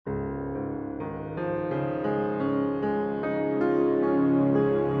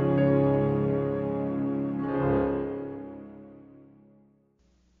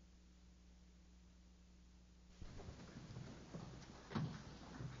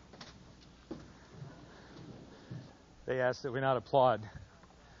They ask that we not applaud,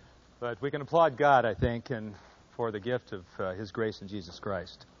 but we can applaud God, I think, and for the gift of His grace in Jesus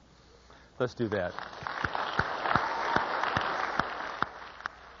Christ. Let's do that.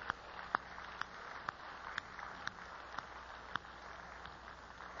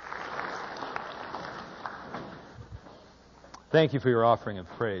 Thank you for your offering of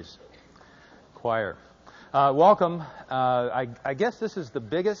praise, choir. Welcome. I guess this is the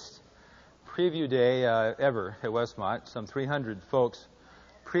biggest preview day ever at Westmont. Some 300 folks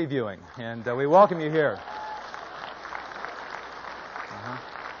previewing, and we welcome you here.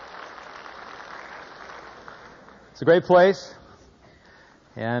 It's a great place,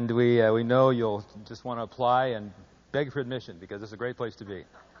 and we know you'll just want to apply and beg for admission because it's a great place to be.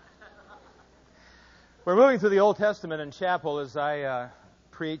 We're moving through the Old Testament in chapel as I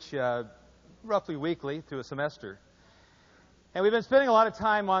preach roughly weekly through a semester. And we've been spending a lot of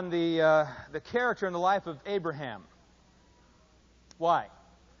time on the character and the life of Abraham. Why?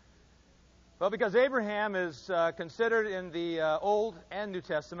 Well, because Abraham is considered in the Old and New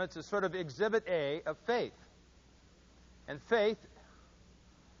Testaments as sort of exhibit A of faith. And faith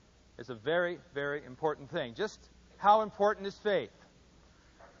is a very, very important thing. Just how important is faith?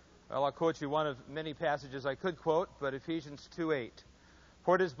 Well, I'll quote you one of many passages I could quote, but Ephesians 2:8.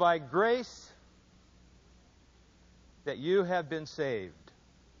 For it is by grace that you have been saved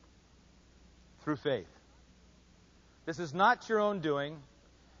through faith. This is not your own doing.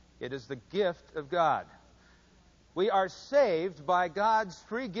 It is the gift of God. We are saved by God's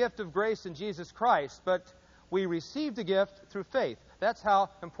free gift of grace in Jesus Christ, but we received the gift through faith. That's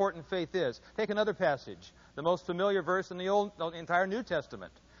how important faith is. Take another passage, the most familiar verse in the entire New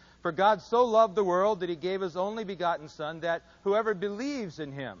Testament. For God so loved the world that He gave His only begotten Son, that whoever believes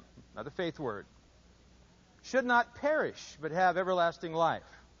in Him, another faith word, should not perish, but have everlasting life.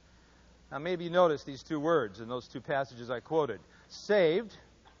 Now maybe you noticed these two words in those two passages I quoted. Saved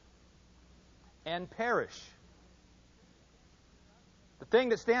and perish. The thing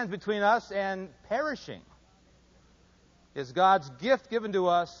that stands between us and perishing is God's gift given to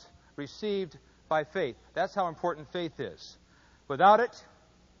us, received by faith. That's how important faith is. Without it,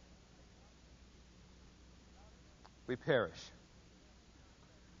 we perish.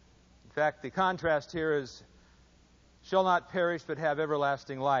 In fact, the contrast here is shall not perish but have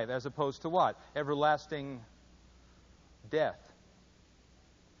everlasting life, as opposed to what? Everlasting death.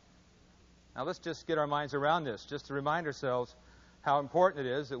 Now let's just get our minds around this, just to remind ourselves how important it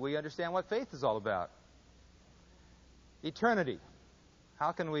is that we understand what faith is all about. Eternity.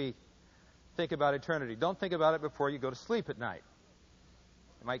 How can we think about eternity? Don't think about it before you go to sleep at night.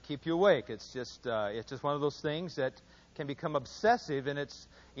 It might keep you awake. It's just one of those things that can become obsessive in its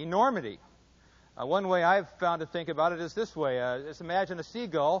enormity. One way I've found to think about it is this way. Just imagine a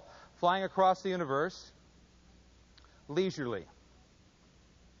seagull flying across the universe leisurely,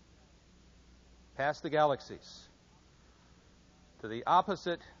 past the galaxies, to the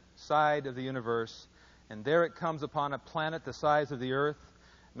opposite side of the universe, and there it comes upon a planet the size of the Earth,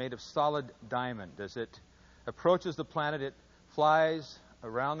 made of solid diamond. As it approaches the planet, it flies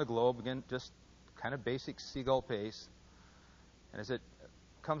around the globe, again, just kind of basic seagull pace. And as it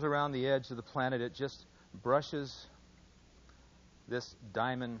comes around the edge of the planet, it just brushes this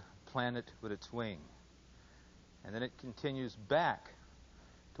diamond planet with its wing. And then it continues back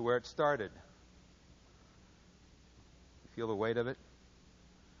to where it started. You feel the weight of it?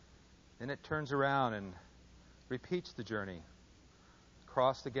 Then it turns around and repeats the journey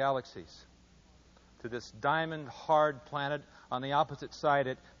across the galaxies to this diamond-hard planet on the opposite side.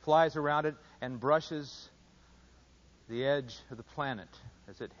 It flies around it and brushes the edge of the planet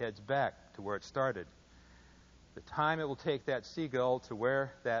as it heads back to where it started. The time it will take that seagull to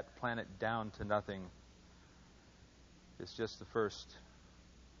wear that planet down to nothing is just the first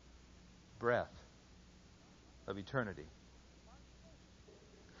breath of eternity.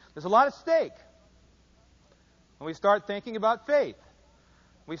 There's a lot at stake when we start thinking about faith.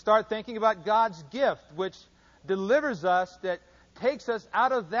 We start thinking about God's gift, which delivers us, that takes us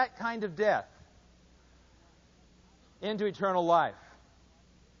out of that kind of death into eternal life.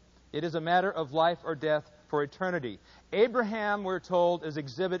 It is a matter of life or death for eternity. Abraham, we're told, is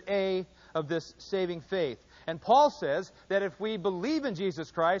exhibit A of this saving faith. And Paul says that if we believe in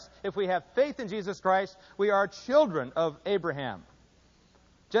Jesus Christ, if we have faith in Jesus Christ, we are children of Abraham.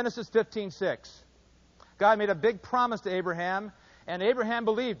 Genesis 15:6. God made a big promise to Abraham, and Abraham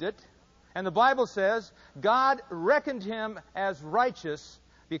believed it. And the Bible says God reckoned him as righteous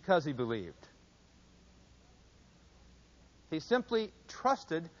because he believed. He simply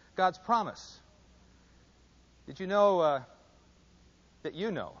trusted God's promise. Did you know that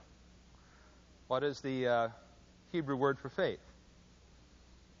you know what is the Hebrew word for faith.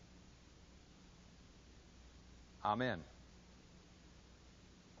 Amen.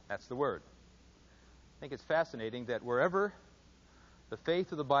 That's the word. I think it's fascinating that wherever the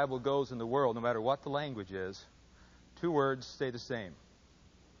faith of the Bible goes in the world, no matter what the language is, two words stay the same.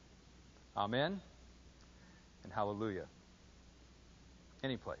 Amen and hallelujah.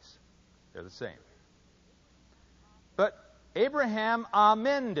 Any place, they're the same. But Abraham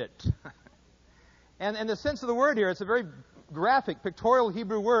amened it. And in the sense of the word here, it's a very graphic, pictorial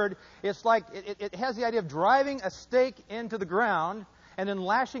Hebrew word. It's like it has the idea of driving a stake into the ground and then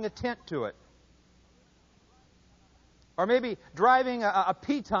lashing a tent to it. Or maybe driving a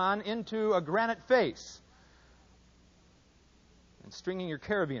piton into a granite face and stringing your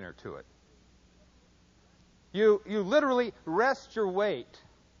carabiner to it. You literally rest your weight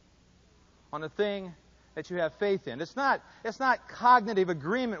on a thing that you have faith in. It's not cognitive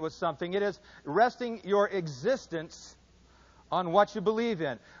agreement with something. It is resting your existence on what you believe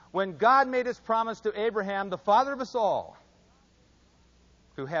in. When God made His promise to Abraham, the father of us all,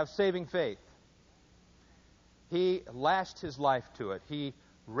 who have saving faith, He lashed his life to it. He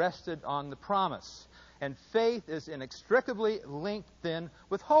rested on the promise. And faith is inextricably linked then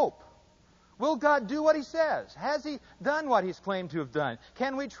with hope. Will God do what He says? Has He done what He's claimed to have done?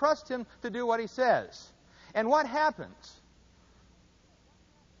 Can we trust Him to do what He says? And what happens?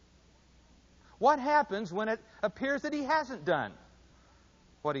 What happens when it appears that He hasn't done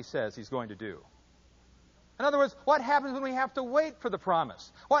what He says He's going to do? In other words, what happens when we have to wait for the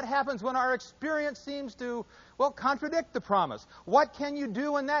promise? What happens when our experience seems to, contradict the promise? What can you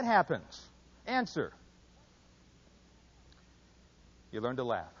do when that happens? Answer. You learn to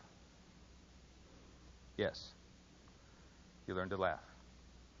laugh. Yes. You learn to laugh.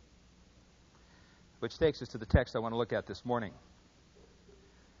 Which takes us to the text I want to look at this morning.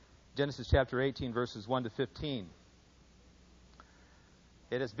 Genesis chapter 18, verses 1 to 15.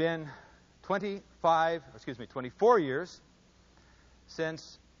 It has been 24 years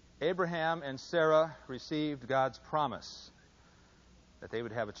since Abraham and Sarah received God's promise that they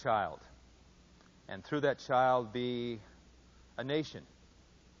would have a child, and through that child be a nation.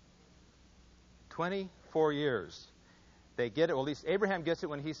 24 years. They get it, well, at least Abraham gets it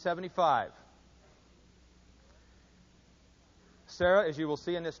when he's 75. Sarah, as you will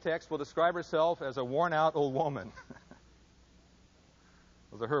see in this text, will describe herself as a worn-out old woman.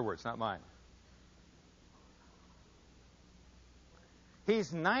 Those are her words, not mine.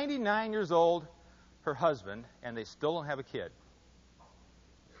 He's 99 years old, her husband, and they still don't have a kid.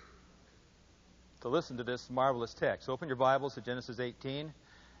 So listen to this marvelous text. Open your Bibles to Genesis 18,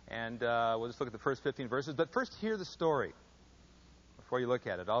 and we'll just look at the first 15 verses. But first, hear the story before you look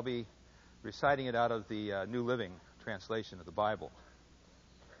at it. I'll be reciting it out of the New Living Translation of the Bible.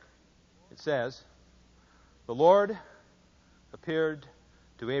 It says, "The Lord appeared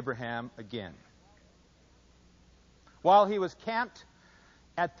to Abraham again, while he was camped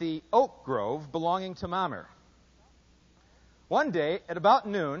at the oak grove belonging to Mamre. One day, at about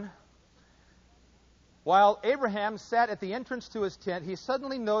noon, while Abraham sat at the entrance to his tent, he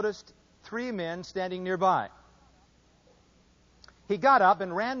suddenly noticed 3 men standing nearby. He got up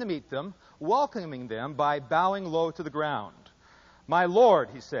and ran to meet them, welcoming them by bowing low to the ground. 'My Lord,'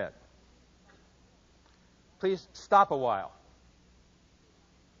 he said, 'please stop a while.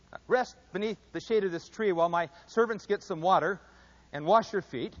 Rest beneath the shade of this tree while my servants get some water and wash your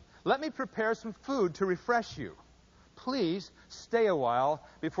feet. Let me prepare some food to refresh you. Please stay a while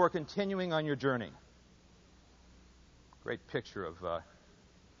before continuing on your journey.'" Great picture of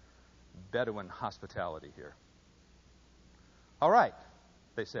Bedouin hospitality here. "All right,"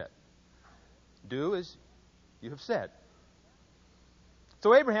 they said. "Do as you have said."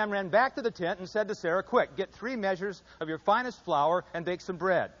 So Abraham ran back to the tent and said to Sarah, "Quick, get 3 measures of your finest flour and bake some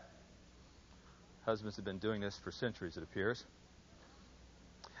bread." Husbands have been doing this for centuries, it appears.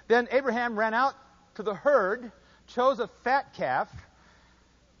 Then Abraham ran out to the herd, chose a fat calf,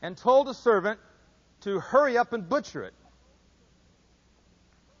 and told a servant to hurry up and butcher it.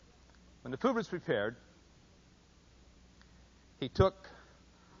 When the food was prepared, he took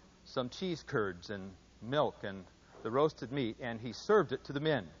some cheese curds and milk and the roasted meat, and he served it to the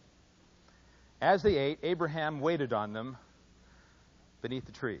men. As they ate, Abraham waited on them beneath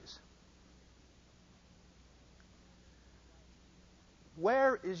the trees.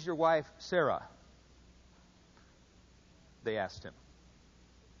 "Where is your wife Sarah?" they asked him.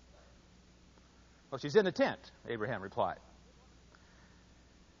 "Well, she's in the tent," Abraham replied.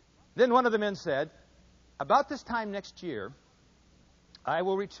 Then one of the men said, "About this time next year, I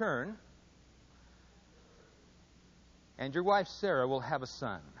will return, and your wife Sarah will have a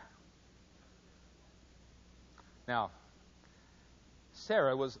son." Now,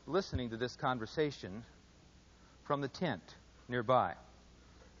 Sarah was listening to this conversation from the tent nearby.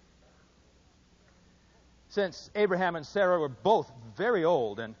 Since Abraham and Sarah were both very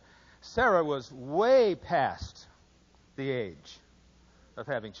old, and Sarah was way past the age of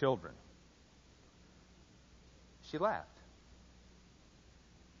having children, she laughed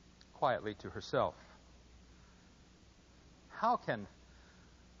quietly to herself. How can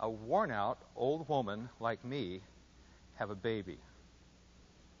a worn-out old woman like me have a baby?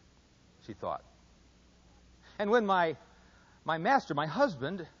 She thought. And when my master, my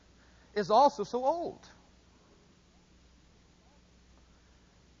husband, is also so old.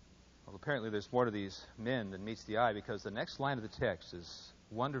 Well, apparently there's more to these men than meets the eye, because the next line of the text is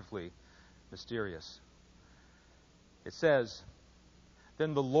wonderfully mysterious. It says,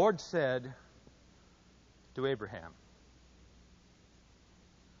 "Then the Lord said to Abraham."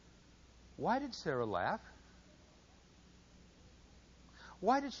 Why did Sarah laugh?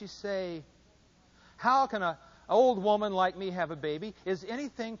 Why did she say, "How can an old woman like me have a baby? Is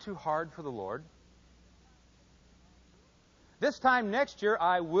anything too hard for the Lord? This time next year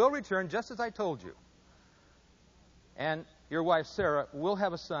I will return just as I told you. And your wife Sarah will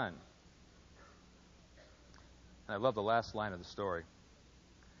have a son." And I love the last line of the story.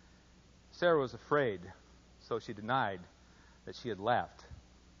 Sarah was afraid, so she denied that she had laughed.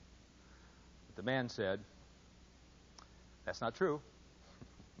 But the man said, "That's not true.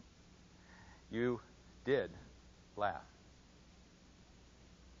 You did laugh."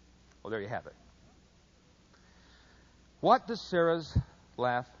 Well, there you have it. What does Sarah's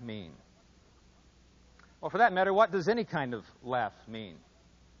laugh mean? Well, for that matter, what does any kind of laugh mean?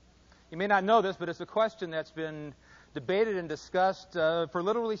 You may not know this, but it's a question that's been debated and discussed for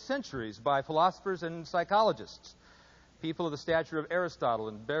literally centuries by philosophers and psychologists. People of the stature of Aristotle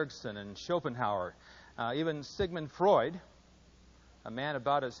and Bergson and Schopenhauer, even Sigmund Freud, a man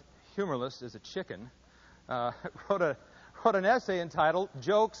about as humorless as a chicken, wrote an essay entitled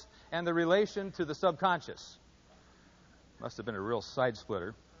 "Jokes and the Relation to the Subconscious." Must have been a real side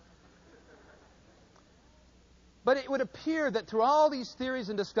splitter. But it would appear that through all these theories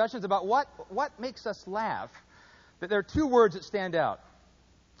and discussions about what makes us laugh, that there are two words that stand out.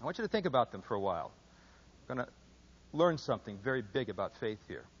 I want you to think about them for a while. We're going to learn something very big about faith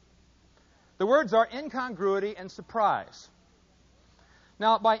here. The words are incongruity and surprise.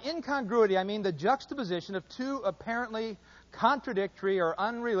 Now, by incongruity, I mean the juxtaposition of two apparently contradictory or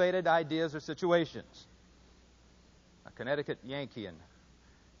unrelated ideas or situations. A Connecticut Yankee in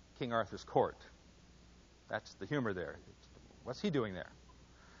King Arthur's court. That's the humor there. What's he doing there?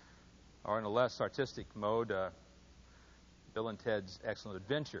 Or in a less artistic mode, Bill and Ted's Excellent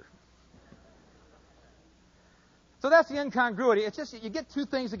Adventure. So that's the incongruity. It's just you get two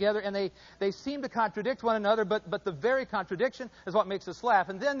things together and they seem to contradict one another, but the very contradiction is what makes us laugh.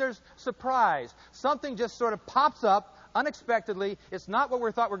 And then there's surprise. Something just sort of pops up unexpectedly. It's not what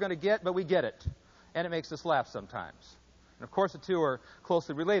we thought we're going to get, but we get it. And it makes us laugh sometimes. And of course the two are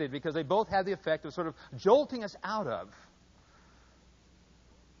closely related because they both have the effect of sort of jolting us out of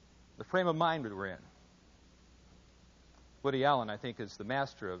the frame of mind that we're in. Woody Allen, I think, is the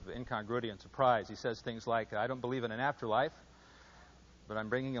master of incongruity and surprise. He says things like, "I don't believe in an afterlife, but I'm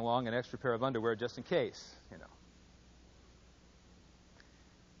bringing along an extra pair of underwear just in case," you know.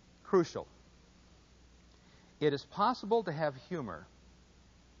 Crucial. It is possible to have humor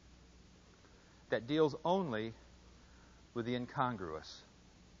that deals only with the incongruous,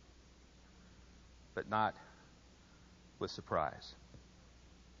 but not with surprise.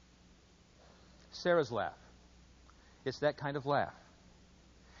 Sarah's laugh. It's that kind of laugh.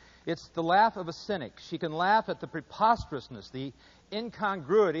 It's the laugh of a cynic. She can laugh at the preposterousness, the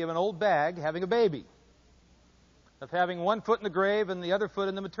incongruity of an old bag having a baby, of having one foot in the grave and the other foot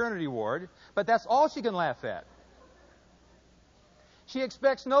in the maternity ward, but that's all she can laugh at. She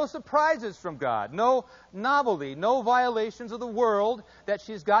expects no surprises from God, no novelty, no violations of the world that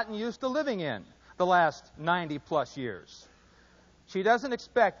she's gotten used to living in the last 90-plus years. She doesn't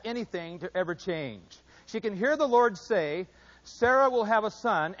expect anything to ever change. She can hear the Lord say, "Sarah will have a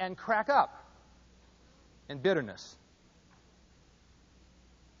son," and crack up in bitterness.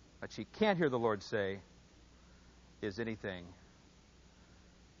 But she can't hear the Lord say, "Is anything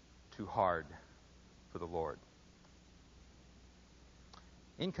too hard for the Lord?"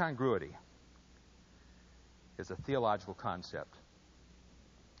 Incongruity is a theological concept.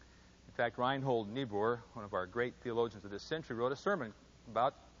 In fact, Reinhold Niebuhr, one of our great theologians of this century, wrote a sermon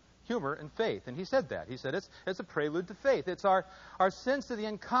about humor and faith. And he said that. He said it's a prelude to faith. It's our sense of the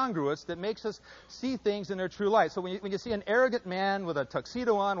incongruous that makes us see things in their true light. So when you see an arrogant man with a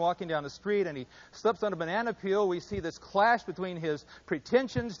tuxedo on walking down the street and he slips on a banana peel, we see this clash between his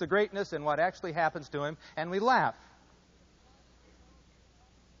pretensions to greatness and what actually happens to him, and we laugh.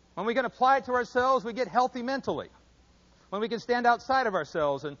 When we can apply it to ourselves, we get healthy mentally. When we can stand outside of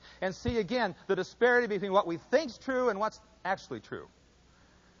ourselves and see again the disparity between what we think is true and what's actually true.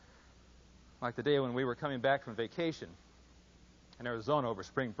 Like the day when we were coming back from vacation in Arizona over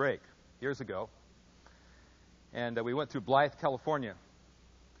spring break years ago. And we went through Blythe, California.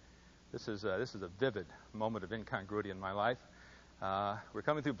 This is a vivid moment of incongruity in my life. We're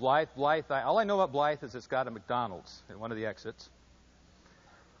coming through Blythe. All I know about Blythe is it's got a McDonald's in one of the exits.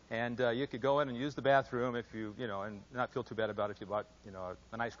 And you could go in and use the bathroom if and not feel too bad about it if you bought,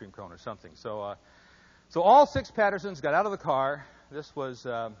 an ice cream cone or something. So all six Pattersons got out of the car. This was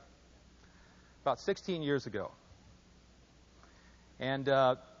about 16 years ago. And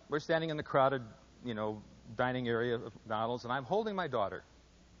we're standing in the crowded, dining area of McDonald's, and I'm holding my daughter,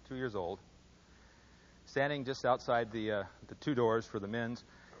 2 years old, standing just outside the two doors for the men's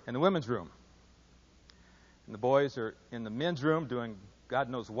and the women's room. And the boys are in the men's room doing God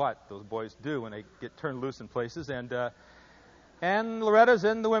knows what those boys do when they get turned loose in places. And Loretta's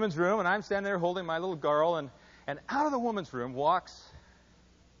in the women's room, and I'm standing there holding my little girl, and out of the women's room walks,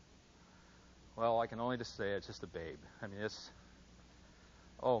 well, I can only just say it's just a babe. I mean,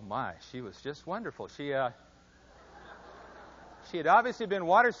 oh my, she was just wonderful. She had obviously been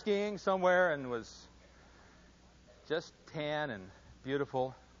water skiing somewhere and was just tan and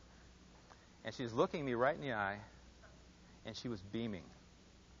beautiful. And she's looking me right in the eye, and she was beaming,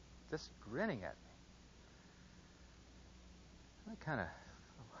 just grinning at me. I kind of,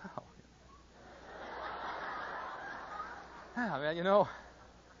 wow. Yeah, man,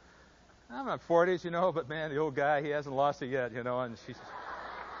 I'm not 40s, but man, the old guy, he hasn't lost it yet, and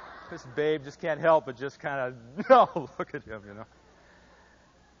this babe just can't help but just kind of, no, look at him,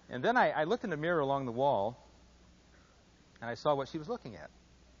 And then I looked in the mirror along the wall, and I saw what she was looking at.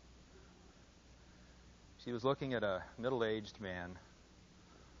 She was looking at a middle-aged man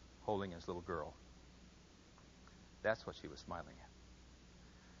holding his little girl. That's what she was smiling at.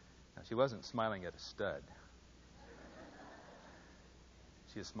 Now, she wasn't smiling at a stud.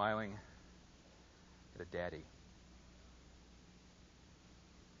 She was smiling at a daddy.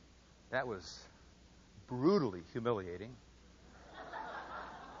 That was brutally humiliating.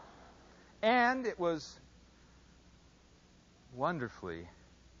 And it was wonderfully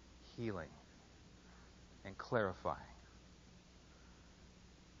healing and clarifying.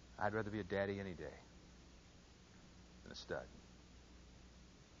 I'd rather be a daddy any day than a stud.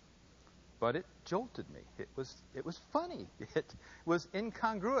 But it jolted me. It was funny. It was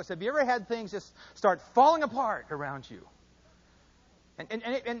incongruous. Have you ever had things just start falling apart around you? And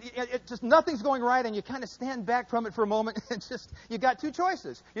it just nothing's going right, and you kind of stand back from it for a moment. It's just, you got two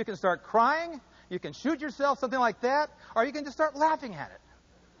choices. You can start crying, you can shoot yourself, something like that, or you can just start laughing at it.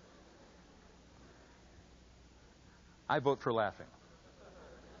 I vote for laughing.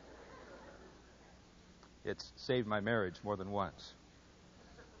 It's saved my marriage more than once.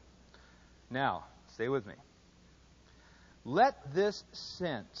 Now, stay with me. Let this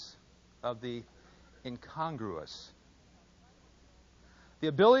sense of the incongruous, the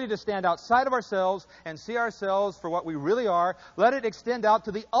ability to stand outside of ourselves and see ourselves for what we really are, let it extend out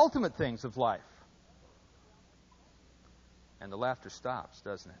to the ultimate things of life. And the laughter stops,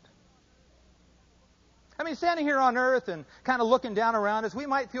 doesn't it? I mean, standing here on earth and kind of looking down around us, we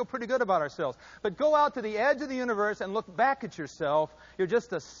might feel pretty good about ourselves. But go out to the edge of the universe and look back at yourself. You're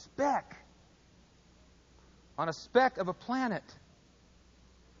just a speck on a speck of a planet.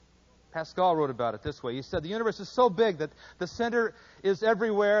 Pascal wrote about it this way. He said, the universe is so big that the center is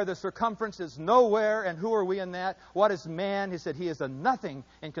everywhere, the circumference is nowhere, and who are we in that? What is man? He said, he is a nothing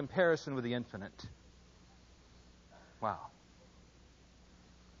in comparison with the infinite. Wow.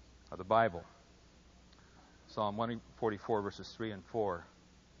 Of the Bible. Psalm 144, verses 3 and 4.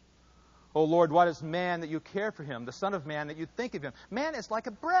 O Lord, what is man that you care for him, the Son of Man that you think of him? Man is like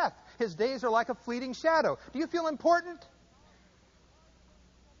a breath. His days are like a fleeting shadow. Do you feel important?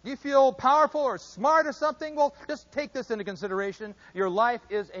 Do you feel powerful or smart or something? Well, just take this into consideration. Your life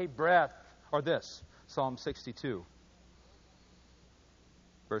is a breath. Or this, Psalm 62.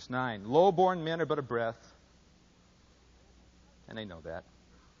 Verse 9. Low-born men are but a breath. And they know that.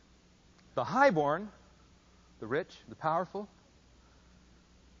 The high-born, the rich, the powerful,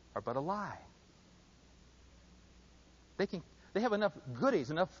 are but a lie. They have enough goodies,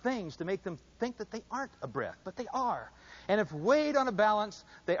 enough things to make them think that they aren't a breath, but they are. And if weighed on a balance,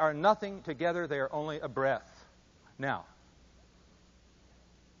 they are nothing together. They are only a breath. Now,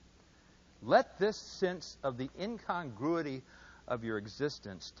 let this sense of the incongruity of your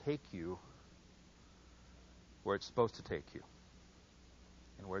existence take you where it's supposed to take you.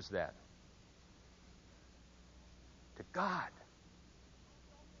 And where's that? To God.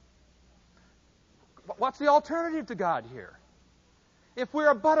 What's the alternative to God here? If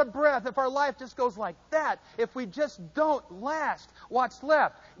we're but a breath, if our life just goes like that, if we just don't last, what's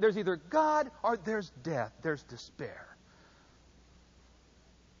left? There's either God or there's death. There's despair.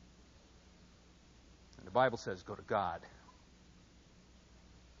 And the Bible says, go to God.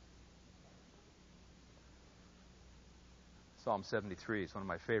 Psalm 73 is one of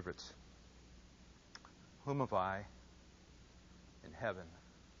my favorites. Whom have I in heaven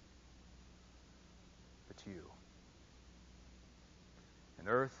but you? And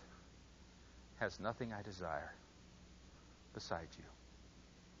earth has nothing I desire beside you.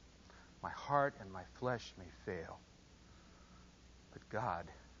 My heart and my flesh may fail, but God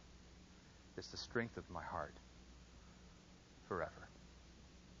is the strength of my heart forever.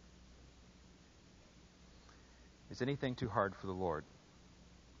 Is anything too hard for the Lord?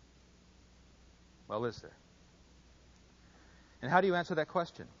 Well, is there? And how do you answer that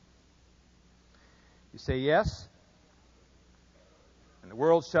question? You say yes, and the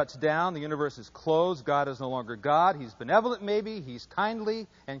world shuts down, the universe is closed, God is no longer God. He's benevolent maybe, He's kindly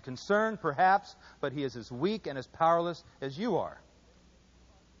and concerned perhaps, but He is as weak and as powerless as you are.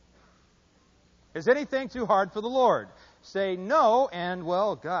 Is anything too hard for the Lord? Say no, and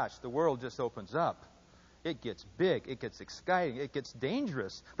well, gosh, the world just opens up. It gets big, it gets exciting, it gets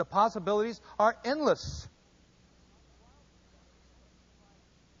dangerous. The possibilities are endless.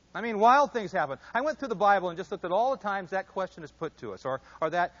 I mean, wild things happen. I went through the Bible and just looked at all the times that question is put to us, or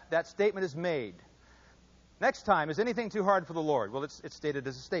that statement is made. Next time, is anything too hard for the Lord? Well, it's stated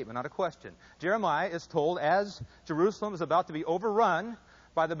as a statement, not a question. Jeremiah is told as Jerusalem is about to be overrun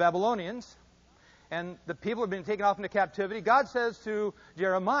by the Babylonians, and the people have been taken off into captivity, God says to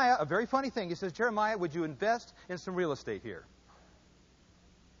Jeremiah a very funny thing. He says, Jeremiah, would you invest in some real estate here?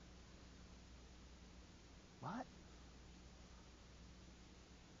 What?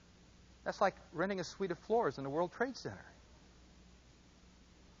 That's like renting a suite of floors in the World Trade Center.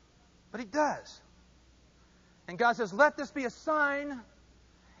 But He does. And God says, let this be a sign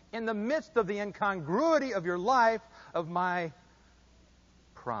in the midst of the incongruity of your life of my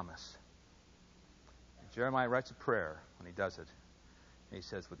promise. Jeremiah writes a prayer when he does it. And he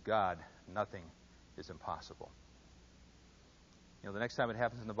says, with God, nothing is impossible. You know, the next time it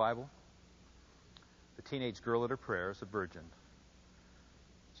happens in the Bible, the teenage girl at her prayer is a virgin.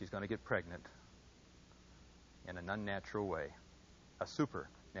 She's going to get pregnant in an unnatural way, a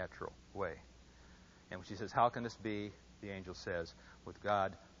supernatural way. And when she says, how can this be? The angel says, with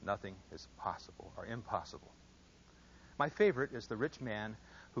God, nothing is possible or impossible. My favorite is the rich man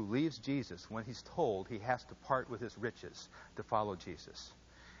who leaves Jesus when he's told he has to part with his riches to follow Jesus.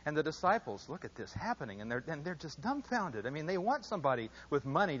 And the disciples look at this happening, and they're just dumbfounded. I mean, they want somebody with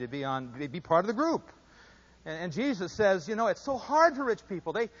money to be part of the group. And Jesus says, you know, it's so hard for rich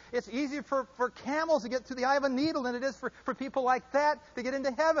people. It's easier for camels to get through the eye of a needle than it is for people like that to get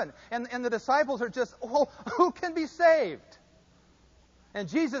into heaven. And the disciples are just, oh, who can be saved? And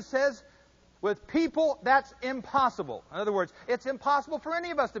Jesus says, with people, that's impossible. In other words, it's impossible for any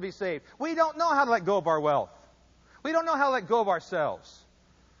of us to be saved. We don't know how to let go of our wealth. We don't know how to let go of ourselves.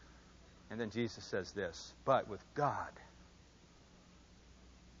 And then Jesus says this, but with God,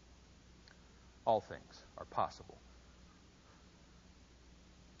 all things are possible.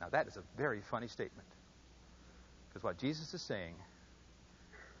 Now that is a very funny statement. Because what Jesus is saying,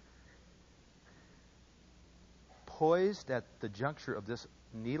 poised at the juncture of this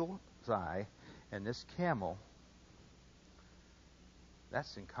needle's eye and this camel,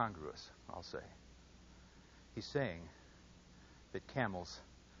 that's incongruous, I'll say. He's saying that camels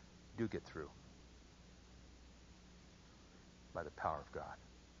do get through by the power of God.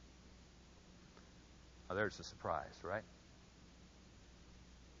 Now there's the surprise, right?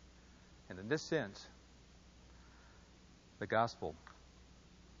 And in this sense, the gospel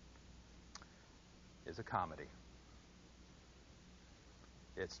is a comedy.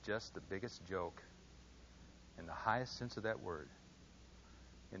 It's just the biggest joke in the highest sense of that word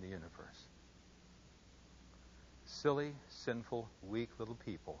in the universe. Silly, sinful, weak little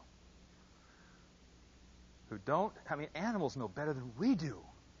people who don't, animals know better than we do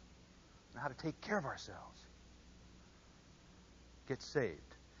how to take care of ourselves. Get saved,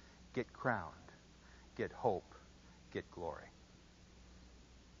 get crowned, get hope, get glory.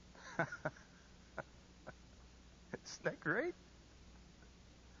 Isn't that great?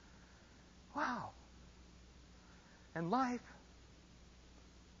 Wow. And life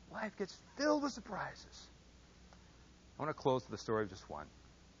gets filled with surprises. I want to close with the story of just one.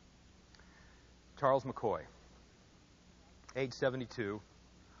 Charles McCoy, age 72,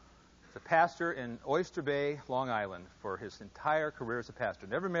 is a pastor in Oyster Bay, Long Island, for his entire career as a pastor.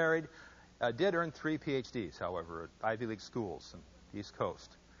 Never married, did earn 3 PhDs, however, at Ivy League schools on the East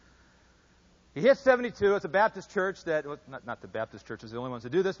Coast. He hits 72. It's a Baptist church that, well, not the Baptist churches are the only ones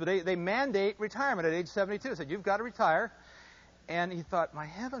that do this, but they mandate retirement at age 72. They said, you've got to retire. And he thought, my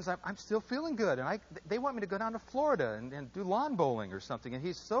heavens, I'm still feeling good. And they want me to go down to Florida and do lawn bowling or something. And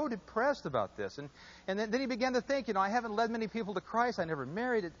he's so depressed about this. And then he began to think, I haven't led many people to Christ. I never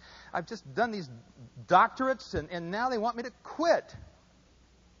married. I've just done these doctorates, and now they want me to quit.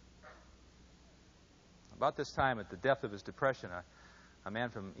 About this time, at the depth of his depression, a man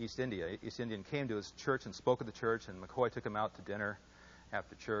from East Indian, came to his church and spoke at the church, and McCoy took him out to dinner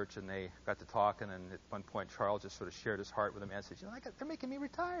after church, and they got to talking, and at one point Charles just sort of shared his heart with him and said, they're making me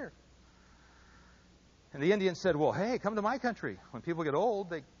retire. And the Indian said, well, hey, come to my country. When people get old,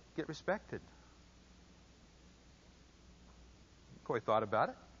 they get respected. McCoy thought about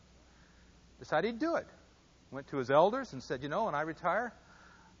it, decided he'd do it. Went to his elders and said, when I retire,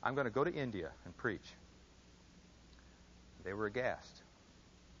 I'm going to go to India and preach. They were aghast.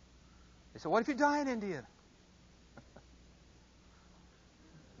 They said, what if you die in India?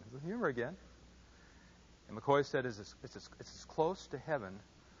 There's the humor again. And McCoy said, it's as close to heaven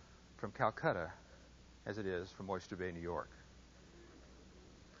from Calcutta as it is from Oyster Bay, New York.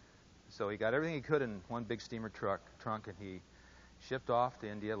 So he got everything he could in one big steamer trunk, and he shipped off to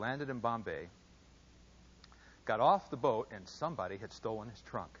India, landed in Bombay, got off the boat, and somebody had stolen his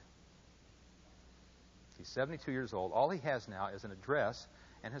trunk. He's 72 years old. All he has now is an address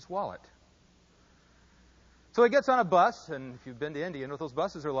and his wallet. So he gets on a bus, and if you've been to India, you know what those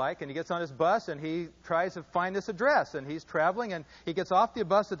buses are like, and he gets on his bus, and he tries to find this address, and he's traveling, and he gets off the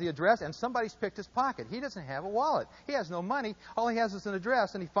bus at the address, and somebody's picked his pocket. He doesn't have a wallet. He has no money. All he has is an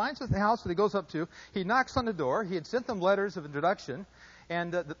address, and he finds the house that he goes up to. He knocks on the door. He had sent them letters of introduction,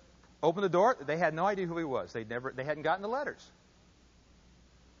 and opened the door. They had no idea who he was. They hadn't gotten the letters.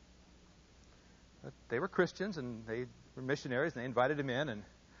 But they were Christians, and they were missionaries, and they invited him in and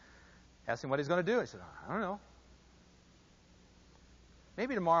asked him what he's going to do. He said, I don't know.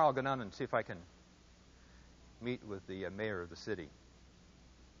 Maybe tomorrow I'll go down and see if I can meet with the mayor of the city.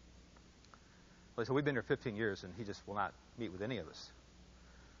 Well, he said, we've been here 15 years, and he just will not meet with any of us.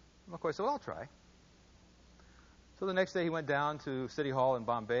 And McCoy said, well, I'll try. So the next day he went down to City Hall in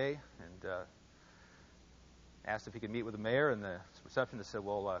Bombay and asked if he could meet with the mayor, and the receptionist said,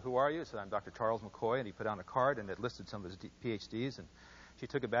 well, who are you? He said, I'm Dr. Charles McCoy, and he put down a card, and it listed some of his PhDs, and she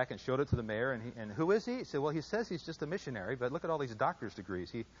took it back and showed it to the mayor, and who is he? He said, well, he says he's just a missionary, but look at all these doctor's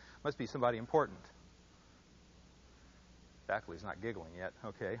degrees. He must be somebody important. Faculty's not giggling yet.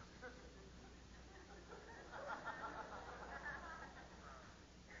 Okay.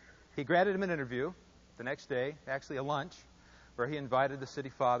 He granted him an interview the next day, actually a lunch, where he invited the city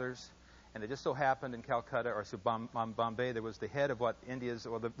fathers, and it just so happened in Calcutta, or Bombay, there was the head of what India's,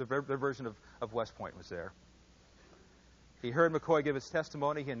 or their version of West Point was there. He heard McCoy give his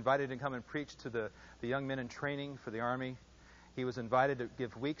testimony. He invited him to come and preach to the young men in training for the Army. He was invited to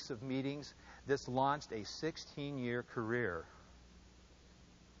give weeks of meetings. This launched a 16-year career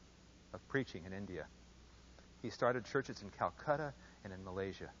of preaching in India. He started churches in Calcutta and in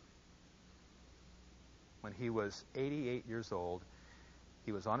Malaysia. When he was 88 years old,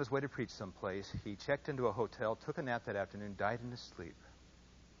 he was on his way to preach someplace. He checked into a hotel, took a nap that afternoon, died in his sleep.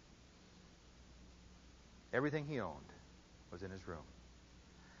 Everything he owned was in his room.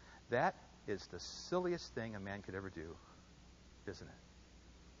 That is the silliest thing a man could ever do, isn't it?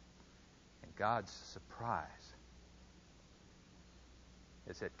 And God's surprise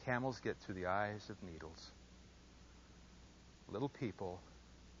is that camels get through the eyes of needles. Little people,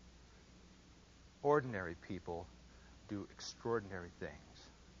 ordinary people, do extraordinary things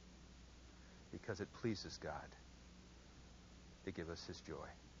because it pleases God to give us his joy.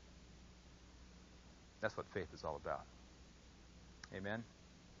 That's what faith is all about. Amen?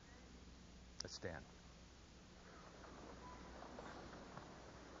 Let's stand.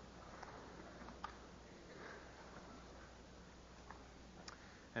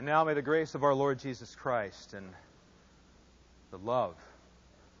 And now may the grace of our Lord Jesus Christ and the love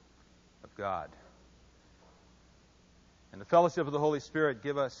of God and the fellowship of the Holy Spirit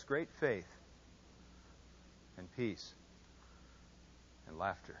give us great faith and peace and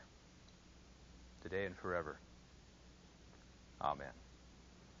laughter today and forever. Amen.